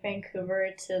from like Vancouver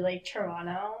to like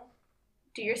Toronto,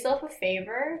 do yourself a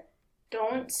favor.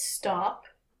 Don't stop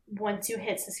once you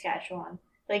hit Saskatchewan.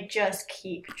 Like, just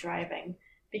keep driving.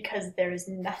 Because there is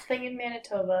nothing in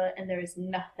Manitoba and there is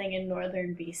nothing in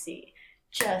northern BC.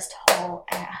 Just haul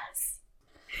ass.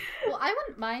 Well, I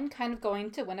wouldn't mind kind of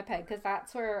going to Winnipeg because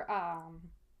that's where,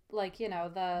 like, you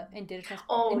know, the indigenous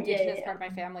part of my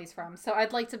family's from. So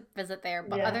I'd like to visit there.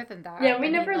 But other than that... Yeah, we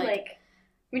never,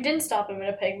 we didn't stop in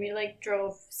Winnipeg. We,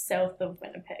 drove south of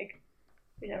Winnipeg.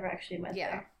 We never actually went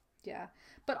there. Yeah.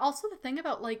 But also the thing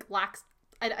about,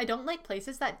 I don't like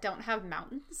places that don't have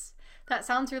mountains. That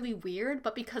sounds really weird,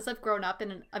 but because I've grown up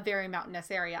in a very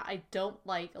mountainous area, I don't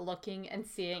like looking and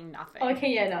seeing nothing.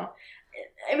 Okay, yeah, no.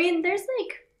 I mean, there's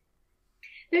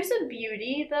a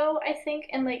beauty, though, I think,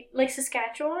 in, like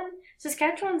Saskatchewan.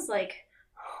 Saskatchewan's,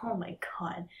 oh my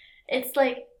god. It's,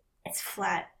 it's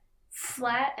flat.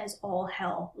 Flat as all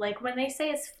hell. Like, when they say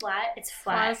it's flat, it's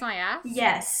flat. Flat as my ass?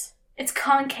 Yes. It's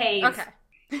concave. Okay.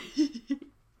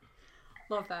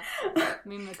 Love that. I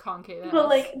mean the concave ass.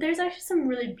 But there's actually some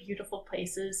really beautiful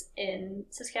places in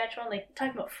Saskatchewan.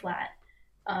 Talking about flat.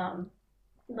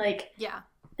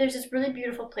 There's this really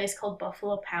beautiful place called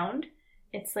Buffalo Pound.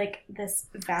 It's this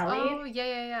valley. Oh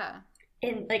yeah.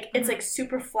 And it's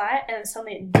super flat, and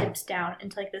suddenly it dips down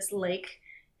into this lake.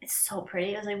 It's so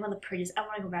pretty. It was one of the prettiest. I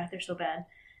want to go back there so bad.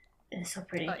 It's so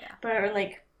pretty. Oh yeah. But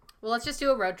well, let's just do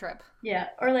a road trip. Yeah,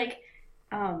 or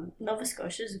Nova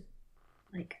Scotia's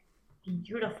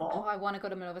beautiful. Oh, I want to go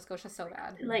to Nova Scotia so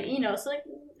bad. Like, so like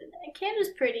Canada's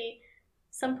pretty.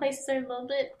 Some places are a little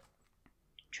bit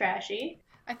trashy.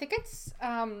 I think it's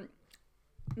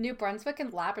New Brunswick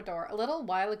and Labrador. A little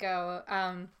while ago,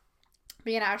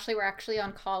 me and Ashley were actually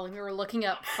on call and we were looking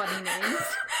up funny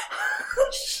names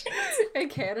in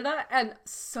Canada, and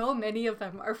so many of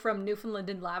them are from Newfoundland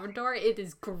and Labrador. It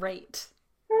is great.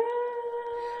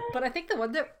 But I think the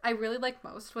one that I really like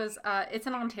most was, it's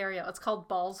in Ontario. It's called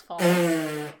Balls Falls.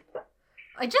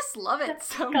 I just love it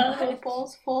so much.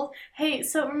 Balls Falls. Hey,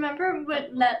 so remember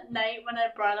that night when I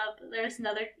brought up there's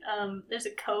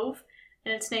a cove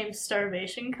and it's named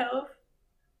Starvation Cove?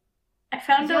 I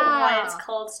found out why it's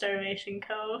called Starvation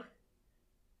Cove.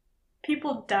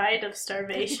 People died of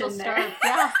starvation there.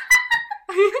 Yeah.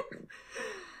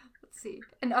 Let's see.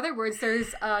 In other words,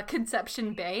 there's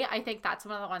Conception Bay. I think that's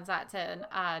one of the ones that's in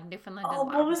Newfoundland and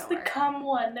Labrador. What was the cum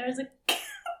one? There was a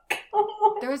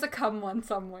There was a cum one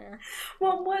somewhere.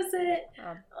 What was it?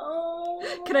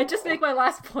 Can I just make my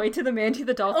last point to the Mandy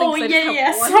the Doll thing? Oh,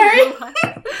 yeah, sorry.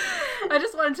 I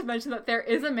just wanted to mention that there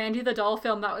is a Mandy the Doll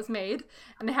film that was made,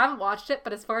 and I haven't watched it,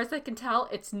 but as far as I can tell,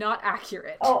 it's not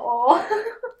accurate.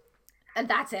 And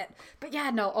that's it. But yeah,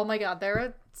 no, oh my god, there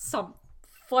are some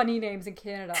funny names in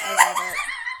Canada. I love it.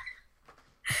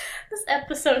 This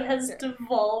episode has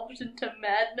devolved into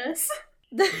madness.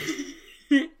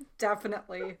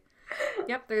 Definitely.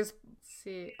 Yep, there's, let's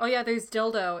see. Oh yeah, there's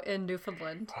Dildo in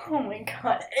Newfoundland. Oh my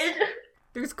god.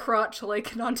 There's Crotch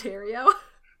Lake in Ontario.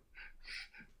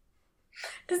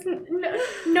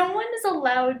 No one is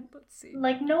allowed, Let's see.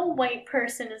 like, no white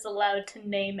person is allowed to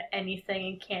name anything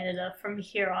in Canada from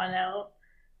here on out.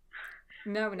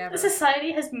 No, never. The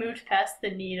society has moved past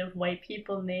the need of white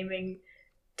people naming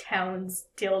towns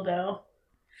Dildo.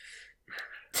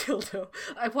 Dildo.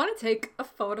 I want to take a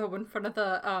photo in front of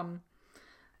the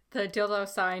dildo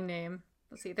sign name.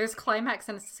 Let's see. There's Climax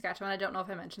in Saskatchewan. I don't know if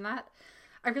I mentioned that.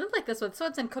 I really like this one. So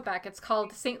it's in Quebec. It's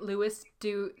called St. Louis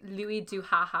du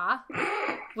haha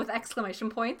with exclamation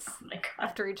points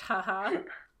after each haha.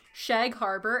 Shag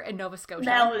Harbor in Nova Scotia.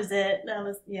 That was it.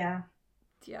 Yeah.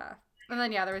 Yeah. And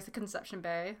then, there was the Conception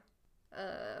Bay.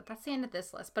 That's the end of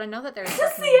this list. But I know that there's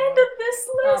That's the end of this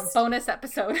list? Bonus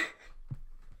episode.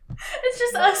 It's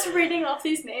just us reading off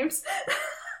these names.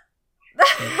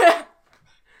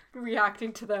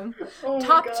 Reacting to them. Oh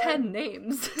Top 10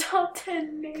 names. Top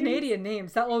 10 names. Canadian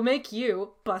names that will make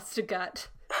you bust a gut.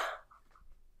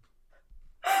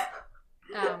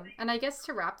 And I guess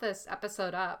to wrap this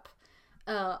episode up,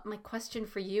 my question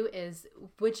for you is,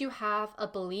 would you have a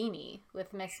Bellini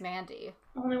with Miss Mandy?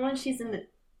 Only when she's in the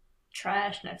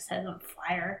trash and I've set it on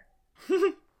fire.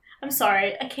 I'm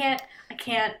sorry. I can't.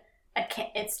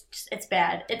 It's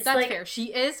bad. That's like, fair.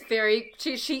 She is very,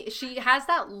 she has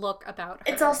that look about her.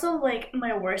 It's also like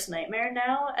my worst nightmare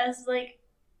now, as like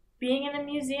being in a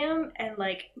museum and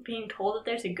like being told that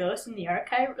there's a ghost in the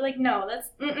archive. Like, no, that's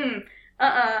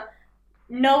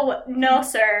no,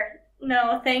 sir.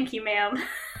 No, thank you, ma'am.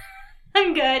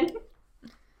 I'm good.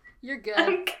 You're good.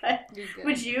 I'm good. You're good.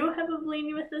 Would you have a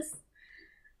Bellini with this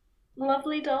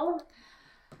lovely doll?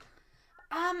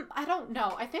 I don't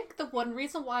know. I think the one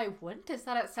reason why I wouldn't is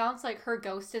that it sounds like her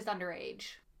ghost is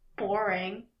underage.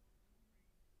 Boring.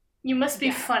 You must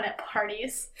be fun at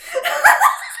parties.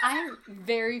 I'm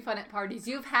very fun at parties.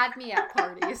 You've had me at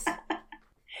parties.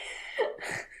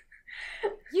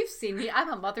 You've seen me. I'm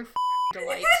a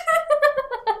delight.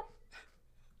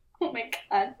 Oh my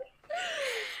god.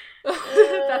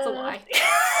 That's a lie.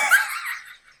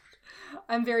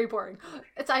 I'm very boring.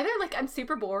 It's either like I'm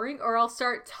super boring or I'll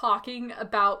start talking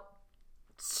about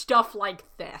stuff like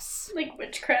this. Like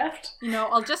witchcraft?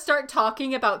 I'll just start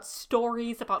talking about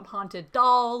stories about haunted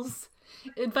dolls.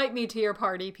 Invite me to your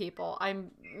party, people.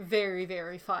 I'm very,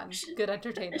 very fun. Good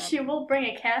entertainment. She will bring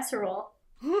a casserole.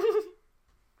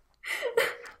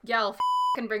 Yeah, I'll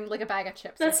can bring like a bag of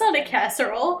chips. That's not a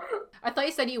casserole. I thought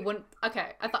you said you wouldn't.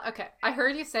 Okay, I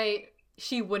heard you say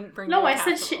she wouldn't bring. No, I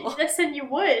said you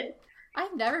would.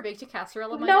 I've never baked a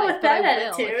casserole in my life. With that but I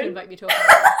attitude. will if you invite me to a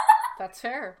party. That's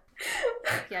fair.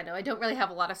 Yeah, no, I don't really have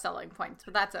a lot of selling points,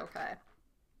 but that's okay.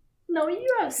 No, you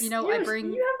have. I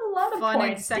bring you have a lot of fun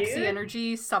points, and sexy dude.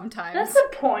 energy sometimes. That's the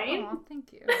point. Oh,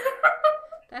 thank you.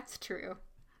 That's true.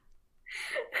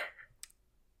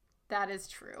 That is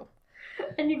true.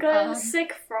 And you got a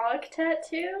sick frog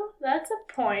tattoo? That's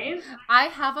a point. I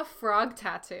have a frog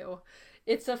tattoo.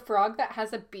 It's a frog that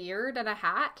has a beard and a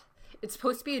hat. It's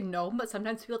supposed to be a gnome, but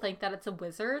sometimes people think that it's a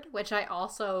wizard, which I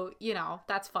also,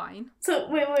 that's fine. So,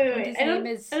 wait. I don't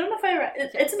know if I read.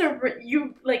 It's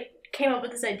you, came up with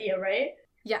this idea, right?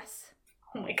 Yes.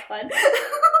 Oh my god.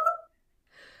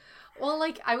 Well,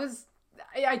 like,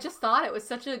 I just thought it was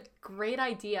such a great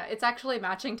idea. It's actually a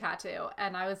matching tattoo.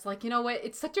 And I was like, you know what?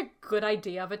 It's such a good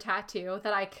idea of a tattoo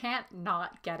that I can't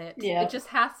not get it. Yeah. It just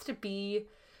has to be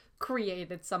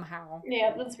created somehow.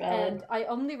 Yeah, that's valid. And I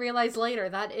only realized later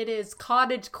that it is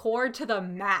cottagecore to the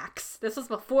max. This was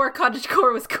before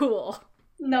cottagecore was cool.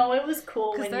 No, it was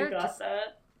cool when they're you got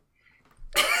that.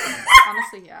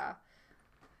 Honestly, yeah.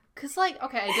 Because, like,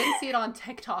 okay, I didn't see it on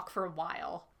TikTok for a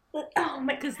while. Oh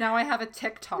my... Because now I have a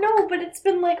TikTok. No, but it's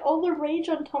been, like, all the rage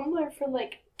on Tumblr for,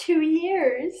 like, 2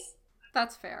 years.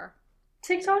 That's fair.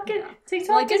 TikTok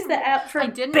Well, is the app for I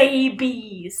didn't-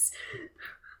 babies.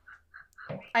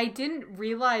 I didn't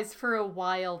realize for a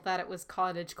while that it was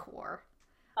cottagecore.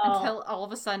 Oh. Until all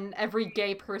of a sudden, every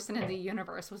gay person in the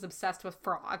universe was obsessed with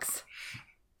frogs.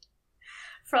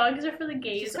 Frogs are for the Just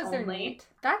gays 'cause they're only. neat.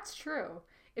 That's true.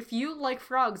 If you like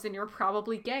frogs, then you're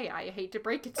probably gay. I hate to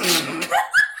break it to you.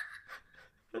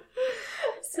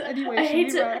 So, Anyway, I should hate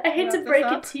we to wrap break this it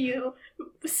up? to you,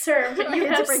 sir, but I you hate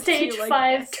to have break it to stage you like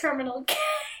 5 this. terminal gay.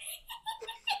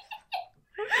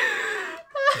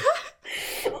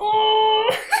 Oh.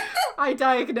 I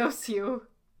diagnose you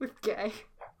with gay.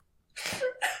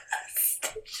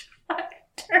 Stage 5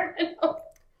 terminal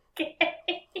gay.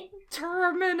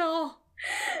 Terminal!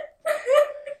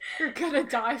 You're gonna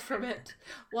die from it.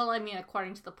 Well, I mean,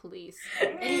 according to the police.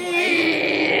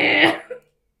 Anyway.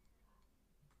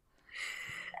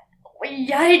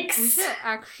 Yikes! We should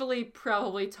actually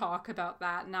probably talk about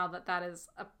that now that that is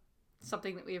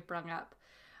something that we have brought up.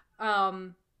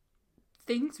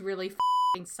 Things really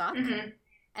f***ing suck. Mm-hmm.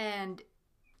 And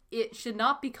it should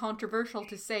not be controversial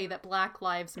to say that Black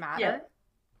Lives Matter.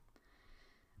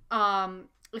 Yep.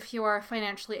 If you are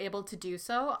financially able to do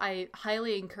so, I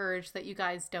highly encourage that you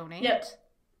guys donate. Yep.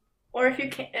 Or if you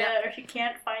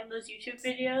can't find those YouTube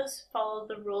videos, follow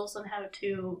the rules on how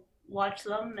to watch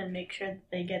them and make sure that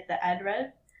they get the ad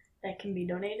read that can be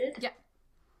donated.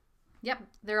 Yep.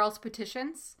 There are also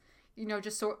petitions. You know,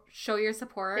 just show your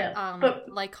support. Yeah.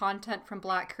 Like content from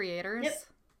Black creators.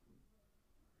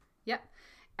 Yep.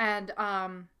 And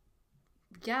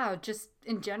yeah, just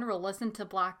in general, listen to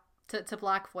Black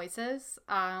voices.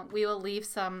 We will leave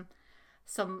some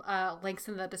links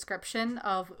in the description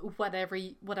of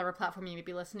whatever platform you may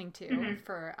be listening to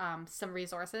for some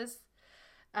resources.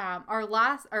 Our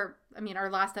last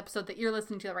episode that you're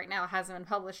listening to right now hasn't been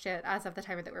published yet as of the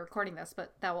time that we're recording this,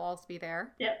 but that will also be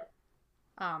there. Yep.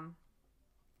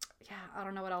 Yeah, I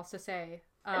don't know what else to say.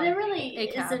 There really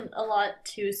isn't a lot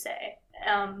to say.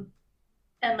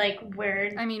 And like we're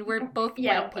both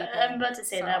white people. I'm about to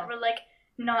say that we're like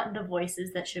not the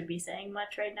voices that should be saying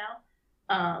much right now.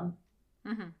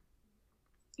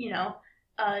 You know,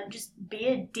 just be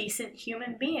a decent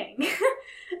human being.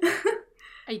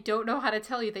 I don't know how to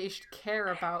tell you that you should care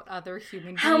about other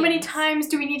human beings. How many times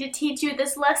do we need to teach you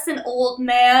this lesson, old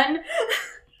man?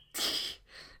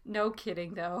 No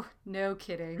kidding, though. No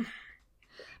kidding.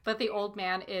 But the old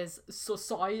man is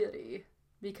society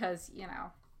because, you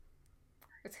know,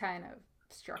 it's kind of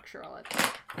structural.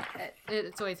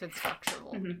 It's always been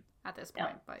structural at this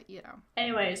point, but, you know.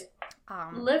 Anyways,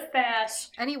 live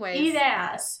fast. Anyways. Eat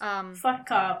ass. Fuck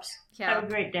cops. Yeah. Have a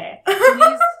great day.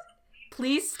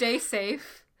 Please stay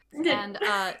safe and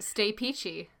stay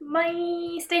peachy.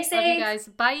 Bye. Stay safe. Love you guys.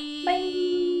 Bye.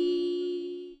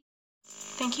 Bye.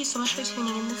 Thank you so much for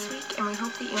tuning in this week, and we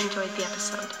hope that you enjoyed the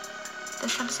episode.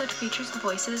 This episode features the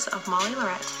voices of Molly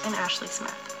Lorette and Ashley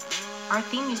Smith. Our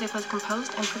theme music was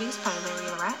composed and produced by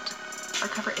Larry Lorette. Our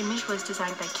cover image was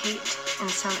designed by Kate, and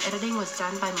sound editing was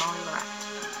done by Molly Lorette.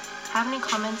 Have any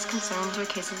comments, concerns, or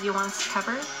cases you want us to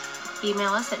cover?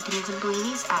 Email us at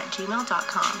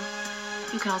demonsandbellinis@gmail.com.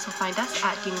 You can also find us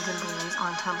at Demons and Bellinis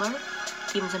on Tumblr,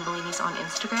 Demons and Bellinis on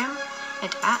Instagram,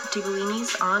 and at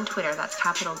DeBellinis on Twitter. That's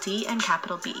capital D and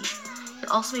capital B.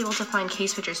 You'll also be able to find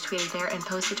case pictures tweeted there and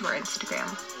posted to our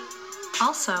Instagram.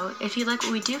 Also, if you like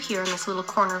what we do here in this little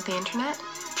corner of the internet,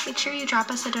 make sure you drop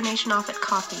us a donation off at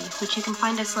Ko-fi, which you can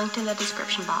find us linked in the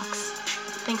description box.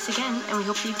 Thanks again, and we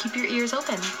hope you keep your ears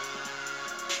open.